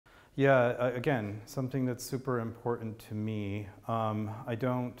Yeah, again, something that's super important to me. I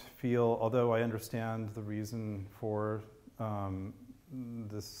don't feel, although I understand the reason for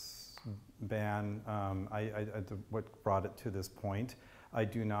this ban, what brought it to this point, I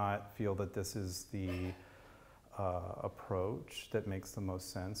do not feel that this is the approach that makes the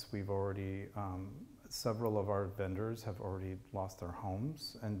most sense. We've already, several of our vendors have already lost their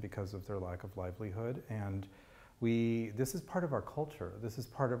homes and because of their lack of livelihood. And this is part of our culture. This is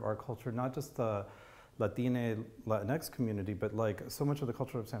part of our culture, not just the Latinx community, but like so much of the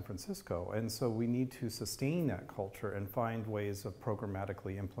culture of San Francisco. And so we need to sustain that culture and find ways of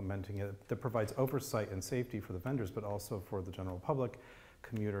programmatically implementing it that provides oversight and safety for the vendors, but also for the general public,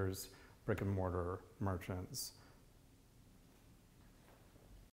 commuters, brick and mortar merchants.